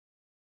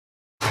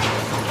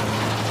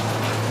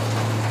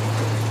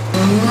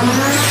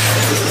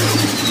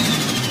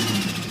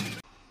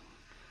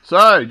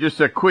So, just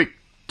a quick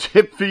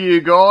tip for you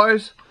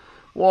guys.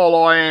 While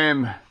I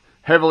am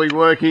heavily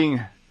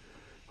working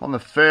on the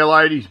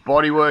Fairlady's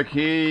bodywork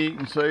here, you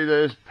can see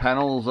there's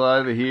panels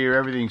over here.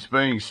 Everything's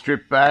being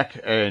stripped back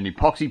and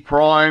epoxy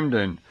primed,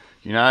 and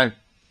you know,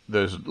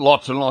 there's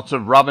lots and lots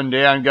of rubbing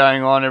down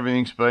going on.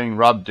 Everything's being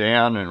rubbed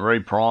down and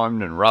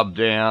reprimed and rubbed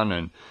down,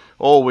 and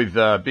all with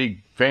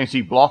big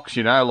fancy blocks,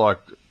 you know, like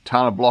a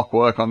ton of block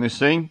work on this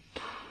thing.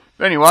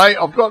 But anyway,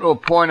 I've got to a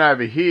point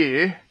over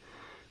here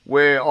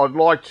where I'd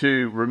like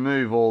to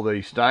remove all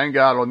the stone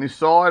guard on this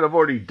side. I've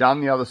already done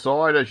the other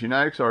side, as you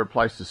know, because I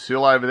replaced the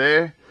sill over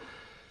there.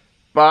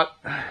 But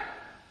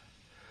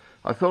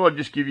I thought I'd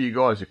just give you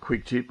guys a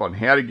quick tip on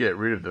how to get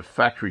rid of the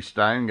factory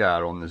stone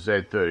guard on the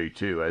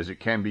Z32, as it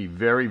can be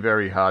very,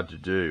 very hard to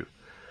do.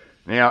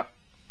 Now,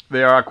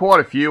 there are quite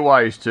a few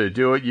ways to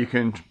do it. You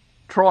can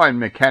try and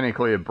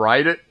mechanically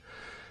abrade it,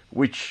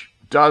 which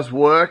does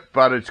work,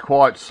 but it's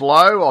quite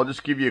slow. I'll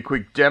just give you a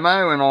quick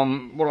demo,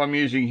 and what I'm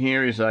using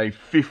here is a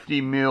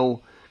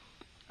 50mm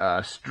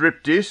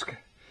strip disc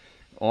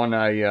on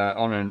a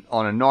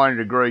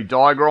 90-degree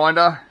die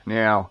grinder.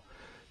 Now,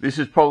 this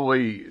is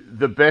probably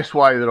the best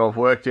way that I've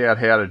worked out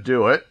how to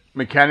do it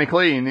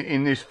mechanically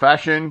in this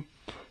fashion.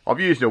 I've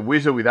used a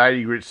whizzer with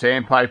 80 grit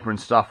sandpaper and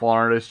stuff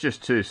on it. It's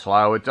just too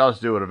slow. It does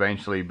do it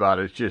eventually, but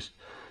it's just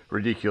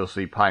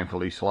ridiculously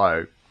painfully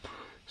slow.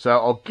 So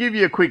I'll give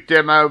you a quick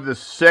demo of the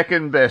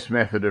second best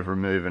method of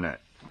removing it.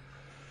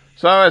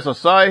 So as I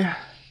say,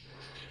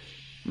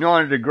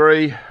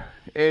 90-degree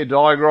air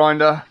die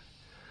grinder,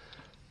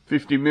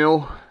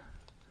 50mm,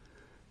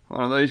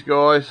 one of these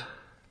guys.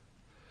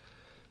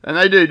 And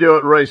they do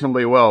it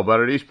reasonably well,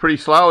 but it is pretty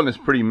slow and it's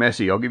pretty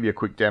messy. I'll give you a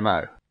quick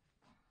demo.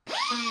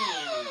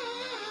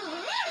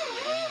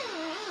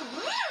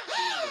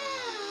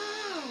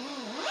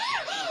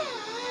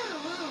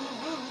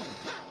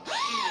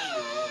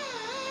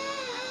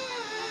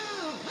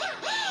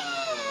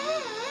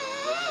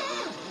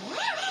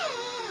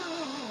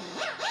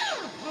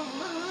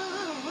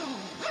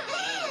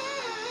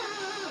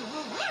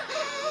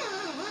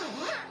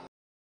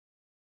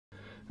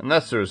 And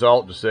that's the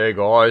result just there,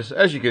 guys.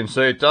 As you can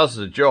see, it does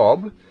the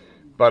job,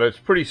 but it's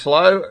pretty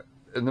slow.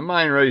 And the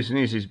main reason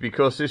is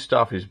because this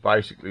stuff is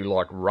basically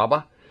like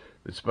rubber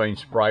that's been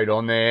sprayed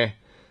on there.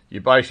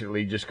 You're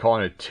basically just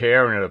kind of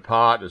tearing it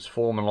apart. It's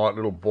forming like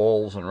little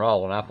balls and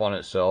rolling up on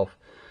itself.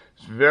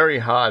 It's very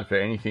hard for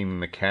anything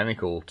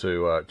mechanical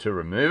to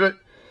remove it.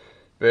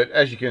 But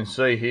as you can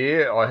see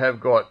here, I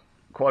have got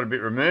quite a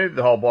bit removed.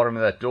 The whole bottom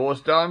of that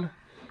door's done.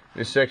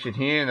 This section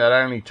here, and that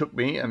only took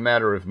me a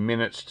matter of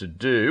minutes to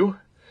do,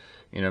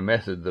 in a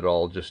method that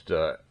I'll just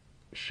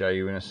show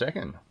you in a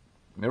second.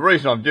 And the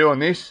reason I'm doing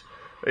this,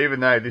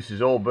 even though this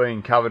is all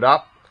being covered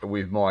up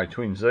with my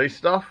Twin Z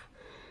stuff,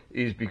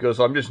 is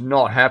because I'm just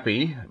not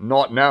happy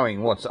not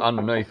knowing what's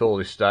underneath all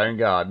this stone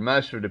guard.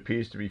 Most of it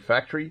appears to be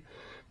factory,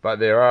 but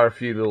there are a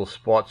few little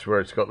spots where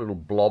it's got little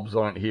blobs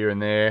on it here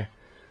and there.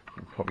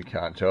 You probably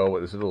can't tell, but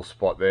there's a little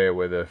spot there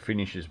where the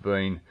finish has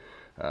been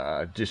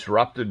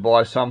disrupted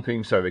by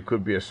something, so there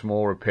could be a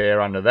small repair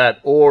under that,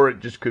 or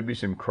it just could be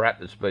some crap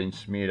that's been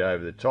smeared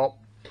over the top.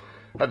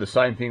 I had the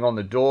same thing on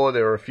the door.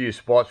 There were a few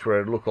spots where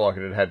it looked like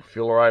it had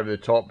filler over the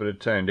top, but it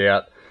turned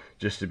out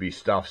just to be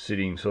stuff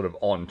sitting sort of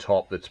on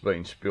top that's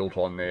been spilt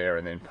on there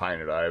and then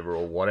painted over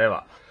or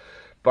whatever.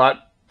 But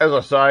as I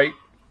say,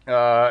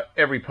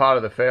 every part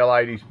of the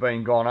Fairlady's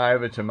been gone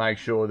over to make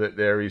sure that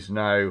there is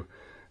no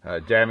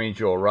damage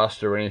or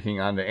rust or anything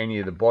under any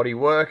of the body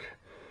work.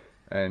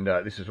 And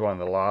this is one of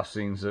the last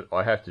things that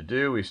I have to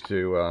do, is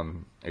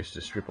to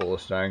strip all the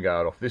stone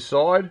guard off this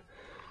side.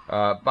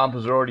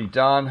 Bumper's already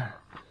done.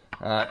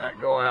 That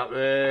guy up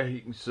there,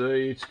 you can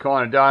see it's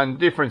kind of done.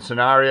 Different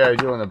scenario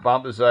doing the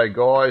bumpers though,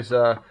 guys.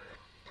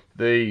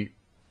 The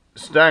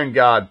stone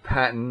guard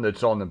pattern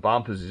that's on the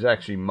bumpers is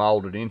actually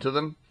moulded into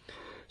them,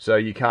 so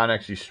you can't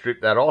actually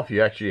strip that off.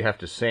 You actually have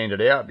to sand it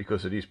out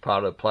because it is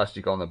part of the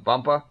plastic on the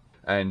bumper.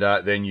 And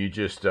then you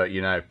just,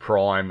 you know,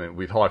 prime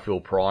with high fill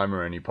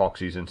primer and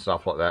epoxies and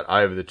stuff like that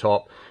over the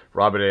top,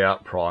 rub it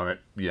out, prime it,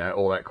 you know,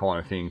 all that kind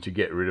of thing to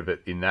get rid of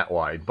it in that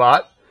way.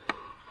 But,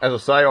 as I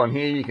say, on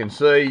here you can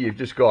see you've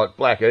just got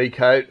black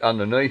E-coat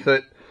underneath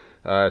it.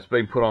 It's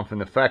been put on from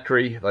the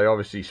factory. They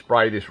obviously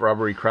spray this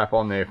rubbery crap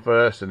on there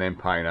first and then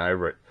paint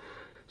over it.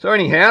 So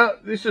anyhow,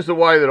 this is the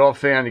way that I've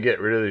found to get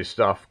rid of this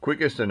stuff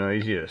quickest and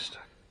easiest.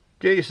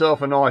 Get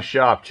yourself a nice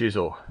sharp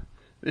chisel.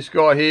 This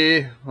guy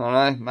here, I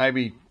don't know,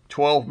 maybe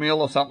 12mm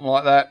or something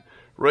like that,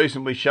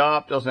 reasonably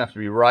sharp, doesn't have to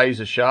be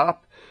razor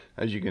sharp.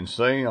 As you can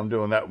see, I'm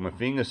doing that with my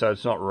finger, so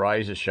it's not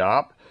razor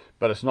sharp,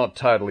 but it's not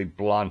totally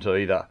blunt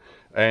either.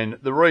 And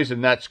the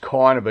reason that's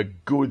kind of a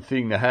good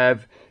thing to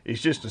have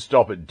is just to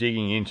stop it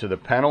digging into the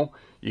panel.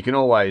 You can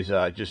always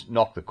just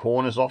knock the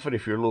corners off it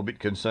if you're a little bit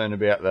concerned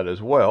about that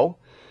as well.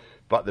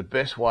 But the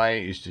best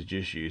way is to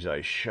just use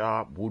a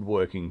sharp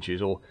woodworking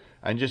chisel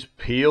and just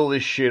peel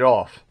this shit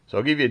off. So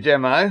I'll give you a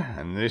demo,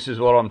 and this is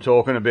what I'm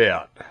talking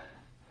about.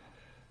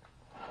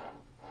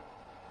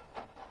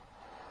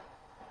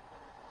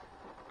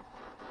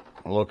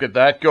 Look at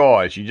that,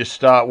 guys. You just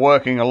start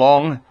working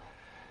along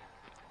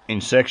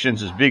in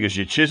sections as big as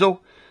your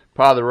chisel.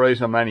 Part of the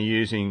reason I'm only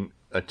using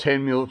a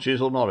 10mm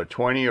chisel, not a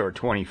 20 or a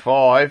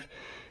 25,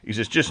 is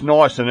it's just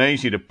nice and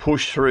easy to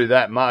push through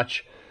that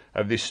much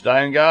of this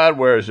stone guard,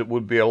 whereas it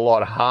would be a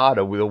lot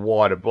harder with a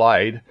wider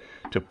blade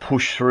to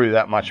push through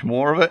that much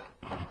more of it.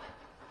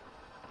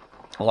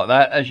 Like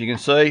that, as you can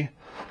see,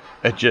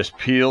 it just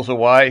peels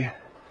away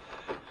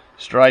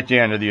straight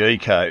down to the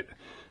E-coat.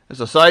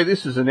 As I say,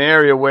 this is an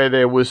area where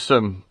there was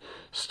some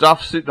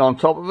stuff sitting on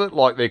top of it,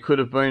 like there could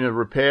have been a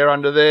repair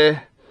under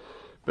there.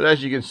 But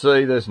as you can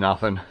see, there's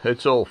nothing.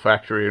 It's all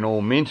factory and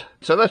all mint.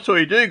 So that's all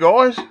you do,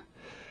 guys.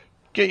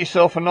 Get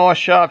yourself a nice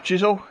sharp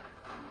chisel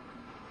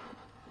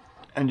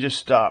and just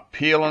start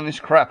peeling this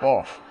crap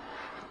off.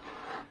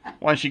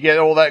 Once you get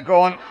all that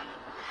gone,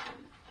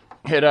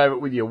 head over it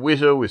with your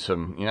whizzer with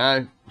some, you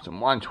know, some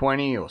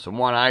 120 or some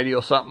 180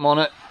 or something on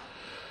it.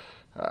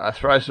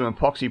 Throw some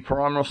epoxy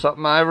primer or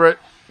something over it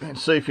and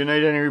see if you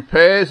need any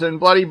repairs, and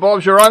bloody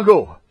Bob's your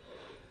uncle.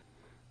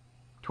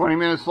 20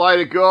 minutes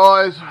later,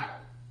 guys,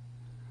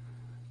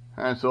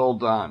 and it's all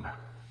done.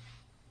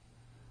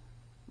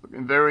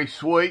 Looking very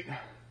sweet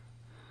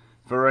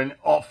for an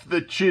off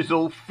the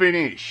chisel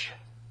finish.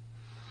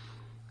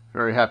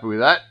 Very happy with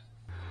that.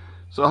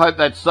 So I hope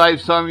that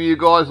saves some of you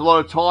guys a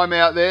lot of time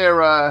out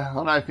there. I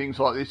know things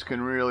like this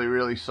can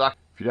really suck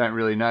if you don't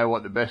really know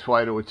what the best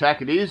way to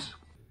attack it is.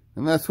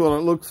 And that's what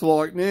it looks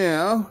like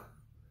now,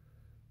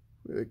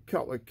 with a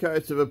couple of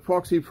coats of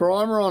epoxy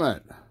primer on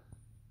it.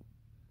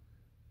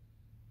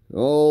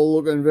 All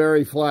looking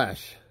very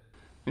flash.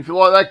 If you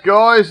like that,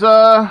 guys,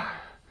 go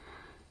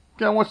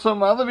and watch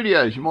some other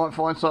videos. You might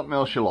find something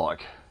else you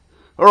like.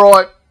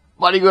 Alright,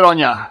 bloody good on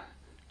ya.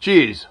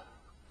 Cheers.